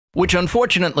Which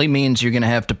unfortunately means you're going to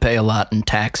have to pay a lot in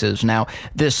taxes. Now,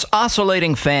 this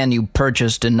oscillating fan you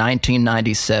purchased in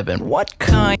 1997, what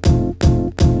kind...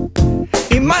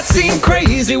 It might seem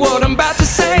crazy what I'm about to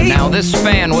say. Now, this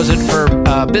fan, was it for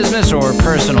business or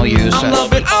personal use? I'm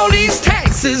loving all these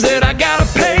taxes that I gotta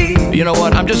pay. You know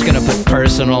what? I'm just gonna put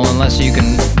personal unless you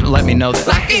can let me know that.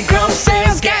 Like income,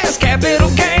 sales, gas, capital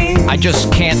gain. I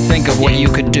just can't think of what you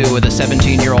could do with a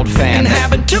 17-year-old fan. And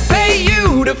having to pay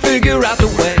you to figure out the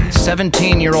way.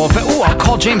 17-year-old fan. Ooh, I'll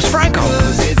call James Franco.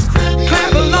 'Cause it's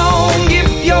clap along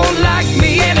if you're like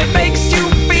me and it makes you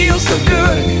feel so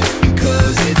good.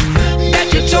 Because it's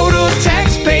that your total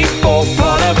tax paid for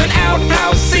part of an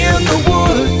outhouse in the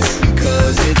woods.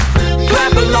 Because it's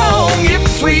clap along if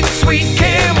sweet, sweet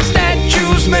camel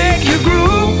statues make you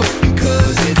groove.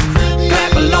 Because it's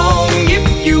clap along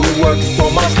if you work for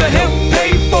us to help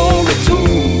pay for its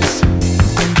hooves.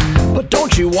 But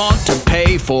don't you want to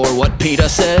pay for what PETA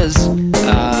says?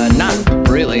 Not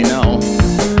really, no.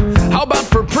 How about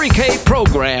for pre-K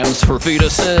programs for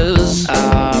fetuses?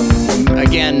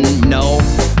 Again, no.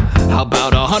 How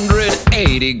about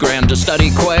 180 grand to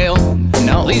study quail?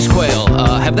 No. These quail,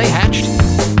 have they hatched?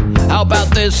 How about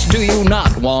this? Do you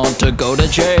not want to go to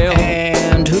jail?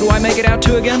 And who do I make it out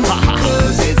to again?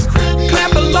 'Cause it's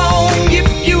clap along if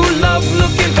you love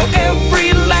looking for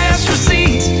every last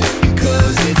receipt.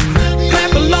 'Cause it's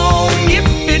clap along if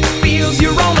it feels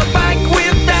you're on a bike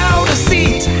without a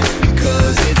seat.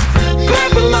 'Cause it's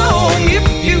clap along if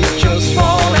you just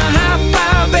wanna high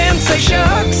five and say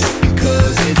shucks.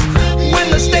 'Cause it's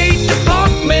when the State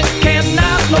Department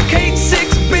cannot locate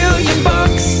 $6 billion.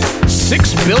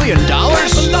 $6 billion?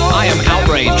 I am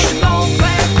outraged.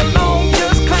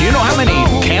 Do you know how many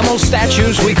camel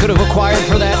statues we could have acquired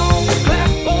for that?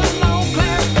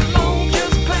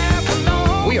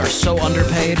 We are so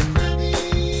underpaid.